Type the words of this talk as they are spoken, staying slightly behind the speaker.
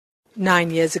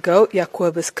9 years ago,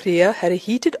 Jacobus Kruger had a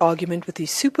heated argument with his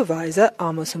supervisor,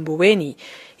 Amos Mboweni.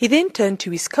 He then turned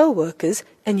to his co-workers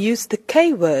and used the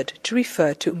K word to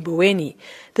refer to Mboweni.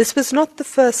 This was not the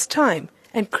first time,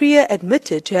 and Kruger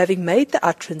admitted to having made the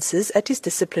utterances at his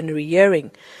disciplinary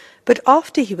hearing. But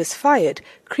after he was fired,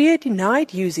 Kruger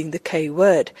denied using the K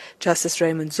word. Justice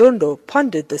Raymond Zondo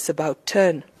pondered this about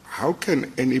turn. How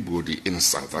can anybody in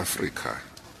South Africa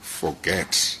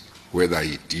forget whether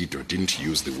he did or didn't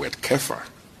use the word kefir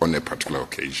on a particular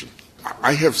occasion?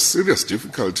 I have serious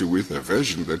difficulty with a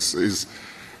version that says,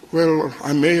 well,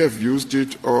 I may have used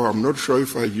it, or I'm not sure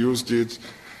if I used it,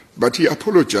 but he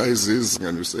apologizes,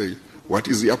 and you say, what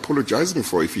is he apologizing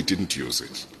for if he didn't use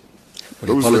it?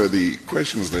 Those were the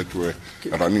questions that were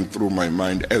running through my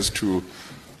mind as to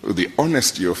the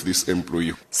honesty of this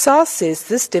employee. SARS says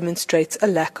this demonstrates a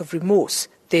lack of remorse.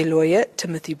 Their lawyer,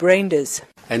 Timothy Brainders.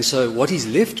 And so what he's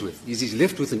left with is he's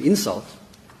left with an insult,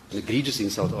 an egregious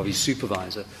insult of his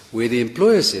supervisor, where the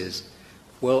employer says,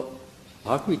 well,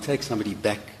 how can we take somebody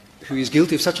back who is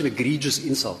guilty of such an egregious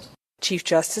insult? Chief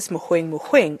Justice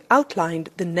Mogoeng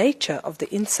outlined the nature of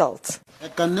the insults.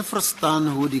 Ek kan nie verstaan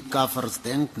hoe die kaffers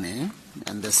denk nie.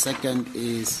 And the second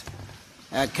is,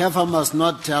 a kaffer must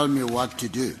not tell me what to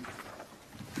do.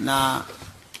 Now,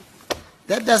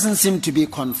 that doesn't seem to be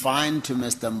confined to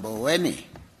Mr. Mboweni.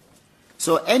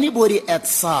 So anybody at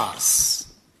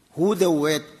SARS, who the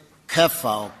word kafir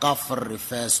or kafir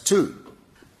refers to,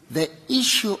 the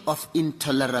issue of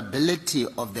intolerability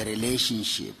of the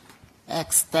relationship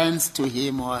extends to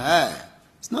him or her.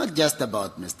 It's not just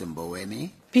about Mr.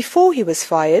 Mboweni. Before he was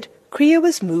fired, Kruger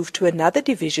was moved to another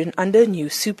division under a new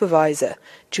supervisor.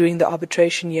 During the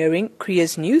arbitration hearing,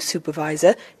 Kruger's new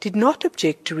supervisor did not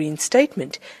object to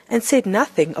reinstatement and said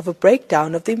nothing of a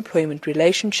breakdown of the employment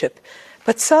relationship.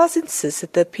 But SARS insists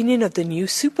that the opinion of the new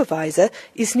supervisor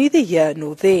is neither here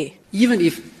nor there. Even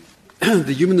if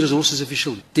the human resources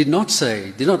official did not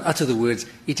utter the words,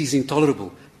 it is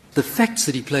intolerable, the facts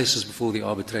that he places before the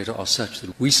arbitrator are such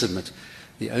that we submit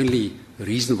the only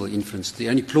reasonable inference, the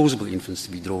only plausible inference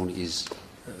to be drawn is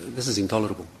this is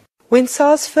intolerable. When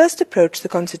SARS first approached the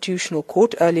Constitutional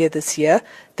Court earlier this year,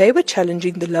 they were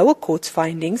challenging the lower court's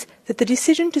findings that the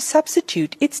decision to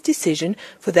substitute its decision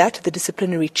for that of the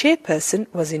disciplinary chairperson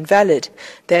was invalid.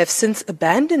 They have since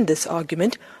abandoned this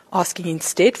argument, asking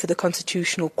instead for the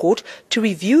Constitutional Court to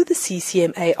review the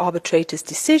CCMA arbitrator's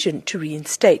decision to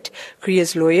reinstate.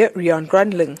 Kruger's lawyer, Rian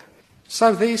Grundling.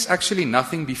 So there's actually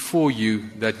nothing before you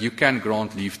that you can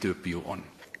grant leave to appeal on.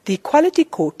 The Equality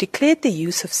Court declared the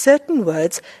use of certain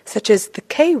words, such as the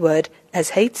K word, as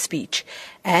hate speech,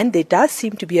 and there does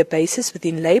seem to be a basis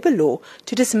within labour law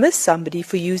to dismiss somebody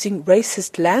for using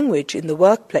racist language in the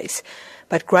workplace.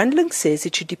 But Grundling says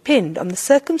it should depend on the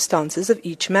circumstances of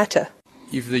each matter.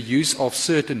 If the use of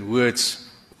certain words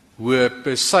were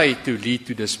per se to lead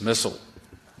to dismissal,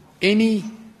 any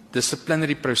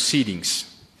disciplinary proceedings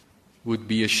would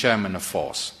be a sham and a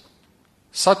farce.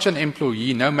 Such an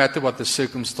employee, no matter what the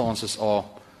circumstances are,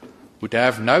 would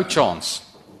have no chance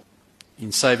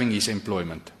in saving his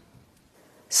employment.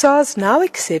 SARS now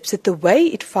accepts that the way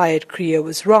it fired Kruger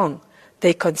was wrong.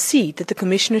 They concede that the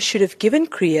Commissioner should have given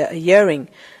Kruger a hearing,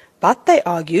 but they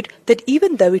argued that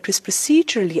even though it was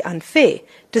procedurally unfair,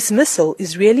 dismissal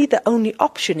is really the only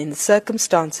option in the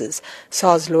circumstances.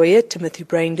 SARS lawyer Timothy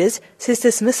Brainders says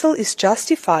dismissal is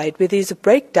justified where there is a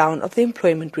breakdown of the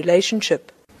employment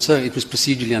relationship. So it was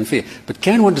procedurally unfair. But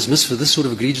can one dismiss for this sort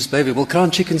of egregious behavior? Well, Crown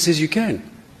Chicken says you can.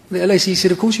 The LAC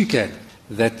said, of course you can.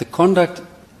 That the conduct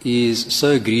is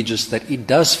so egregious that it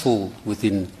does fall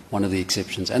within one of the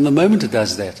exceptions. And the moment it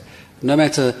does that, no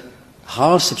matter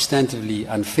how substantively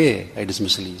unfair a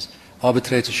dismissal is,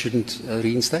 arbitrators shouldn't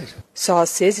reinstate. SARS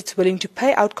says it's willing to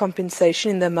pay out compensation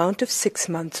in the amount of 6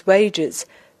 months' wages.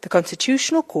 The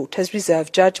Constitutional Court has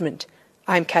reserved judgment.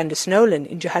 I'm Candice Nolan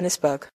in Johannesburg.